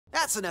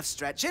That's enough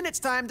stretching. It's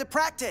time to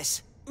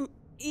practice.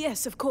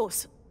 Yes, of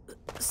course.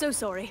 So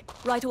sorry.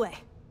 Right away.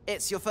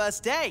 It's your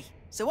first day,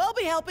 so I'll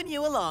be helping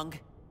you along.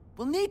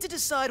 We'll need to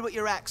decide what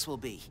your acts will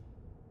be.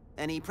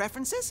 Any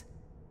preferences?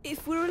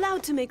 If we're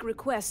allowed to make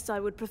requests, I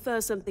would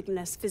prefer something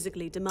less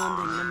physically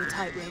demanding than the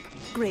tightrope.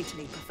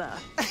 Greatly prefer.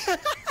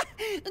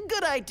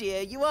 Good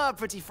idea. You are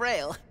pretty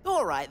frail.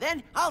 All right,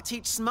 then. I'll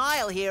teach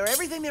Smile here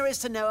everything there is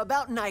to know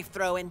about knife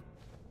throwing.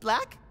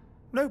 Black?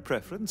 No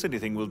preference.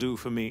 Anything will do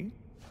for me.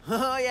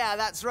 Oh, yeah,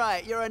 that's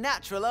right. You're a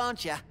natural,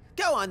 aren't you?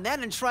 Go on,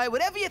 then, and try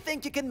whatever you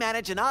think you can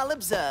manage, and I'll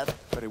observe.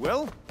 Very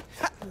well.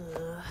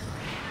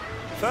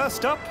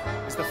 First up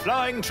is the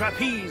flying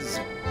trapeze.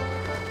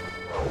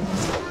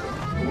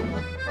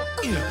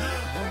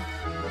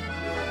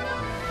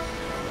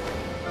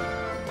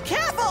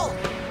 Careful!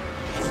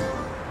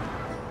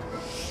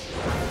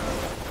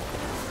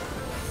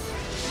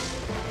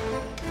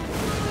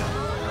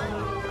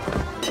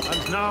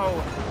 And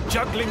now,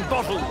 juggling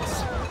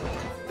bottles.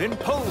 Then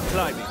pole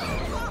climbing.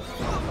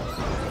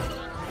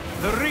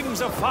 The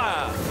rings of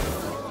fire.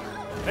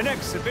 An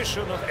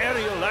exhibition of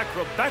aerial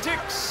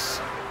acrobatics.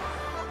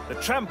 The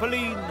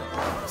trampoline,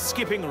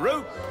 skipping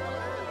rope,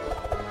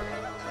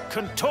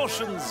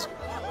 contortions.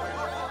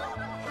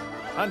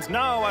 And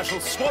now I shall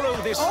swallow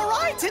this... All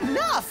right,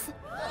 enough!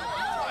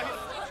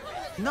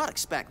 Not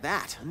expect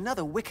that.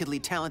 Another wickedly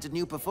talented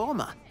new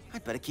performer.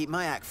 I'd better keep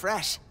my act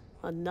fresh.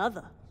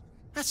 Another?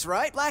 That's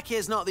right. Black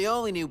here's not the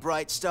only new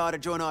bright star to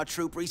join our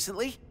troupe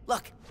recently.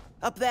 Look,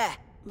 up there.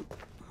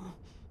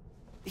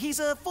 He's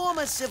a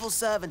former civil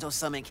servant or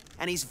something,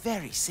 and he's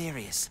very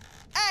serious.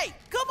 Hey,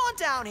 come on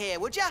down here,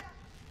 would ya?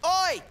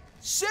 Oi!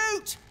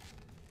 Suit!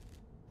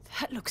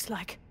 That looks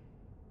like...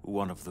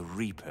 one of the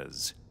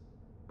Reapers.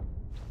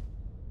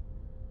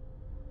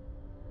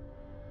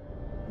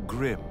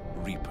 Grim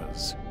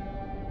Reapers.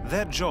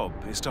 Their job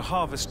is to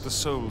harvest the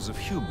souls of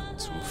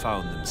humans who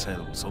found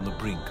themselves on the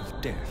brink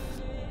of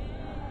death.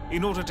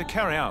 In order to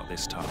carry out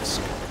this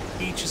task,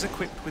 each is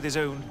equipped with his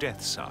own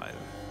death sign.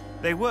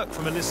 They work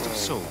from a list of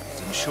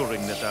souls,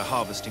 ensuring that their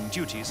harvesting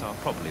duties are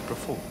properly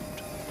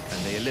performed,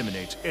 and they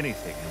eliminate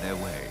anything in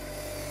their way.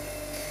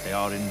 They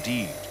are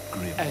indeed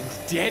grim. And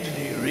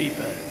deadly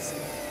Reapers.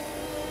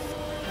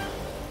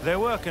 Their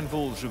work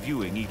involves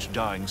reviewing each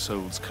dying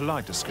soul's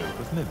kaleidoscope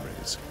of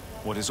memories,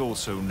 what is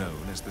also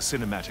known as the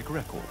cinematic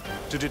record,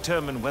 to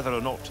determine whether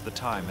or not the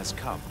time has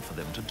come for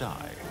them to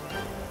die.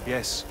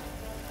 Yes,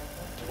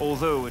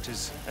 although it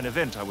is an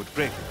event I would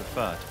greatly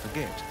prefer to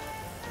forget.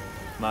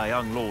 My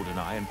young lord and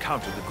I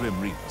encountered the Grim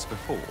Reapers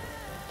before.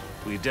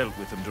 We dealt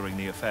with them during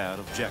the affair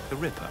of Jack the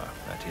Ripper,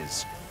 that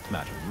is,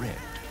 Madam Red.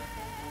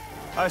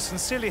 I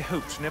sincerely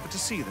hoped never to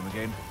see them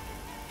again.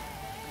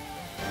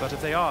 But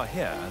if they are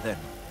here, then,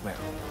 well,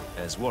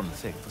 there's one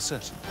thing for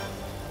certain.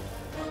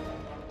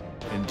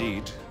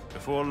 Indeed,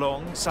 before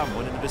long,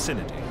 someone in the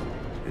vicinity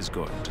is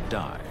going to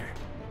die.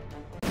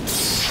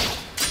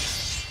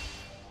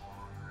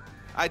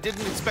 I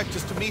didn't expect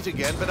us to meet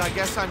again, but I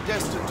guess I'm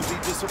destined to be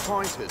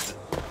disappointed.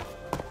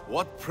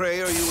 What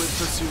prey are you in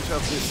pursuit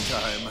of this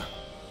time?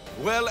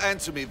 Well,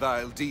 answer me,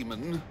 vile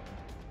demon.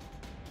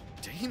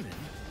 Demon?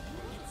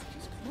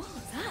 What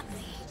does that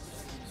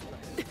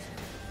mean?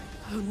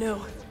 Oh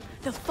no,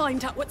 they'll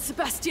find out what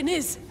Sebastian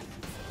is.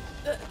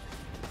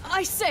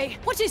 I say,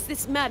 what is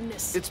this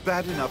madness? It's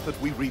bad enough that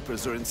we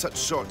Reapers are in such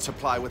short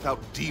supply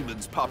without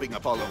demons popping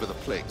up all over the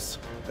place.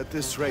 At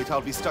this rate, I'll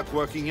be stuck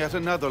working yet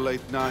another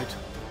late night.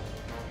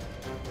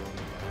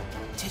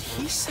 Did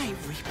he say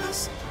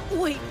Reapers?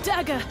 Wait,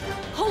 Dagger!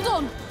 Hold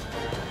on!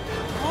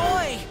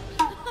 Oi!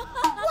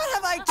 What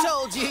have I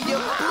told you, you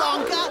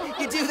blonker?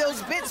 You do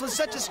those bits with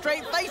such a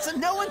straight face and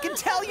no one can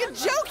tell you're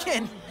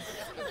joking!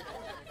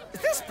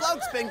 This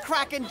bloke's been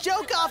cracking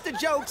joke after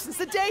joke since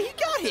the day he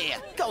got here.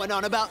 Going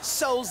on about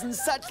souls and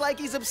such like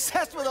he's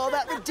obsessed with all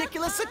that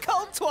ridiculous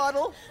occult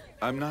twaddle.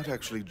 I'm not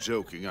actually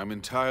joking, I'm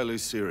entirely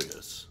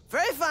serious.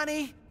 Very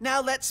funny.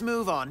 Now let's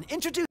move on.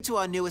 Introduce to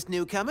our newest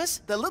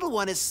newcomers. The little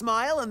one is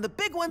Smile and the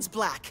big one's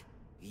Black.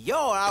 You're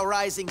our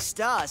rising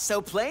star,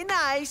 so play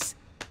nice.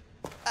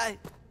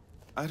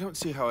 I don't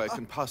see how I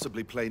can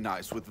possibly play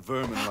nice with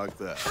vermin like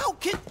that. How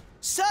can...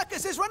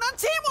 Circuses run on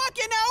teamwork,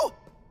 you know!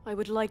 I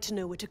would like to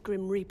know what a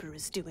Grim Reaper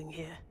is doing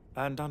here.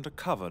 And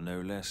undercover,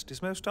 no less. It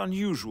is most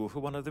unusual for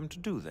one of them to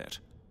do that.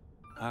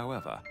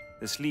 However,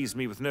 this leaves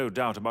me with no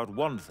doubt about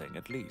one thing,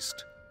 at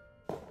least.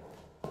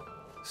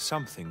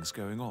 Something's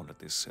going on at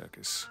this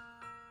circus.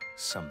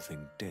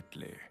 Something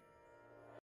deadly.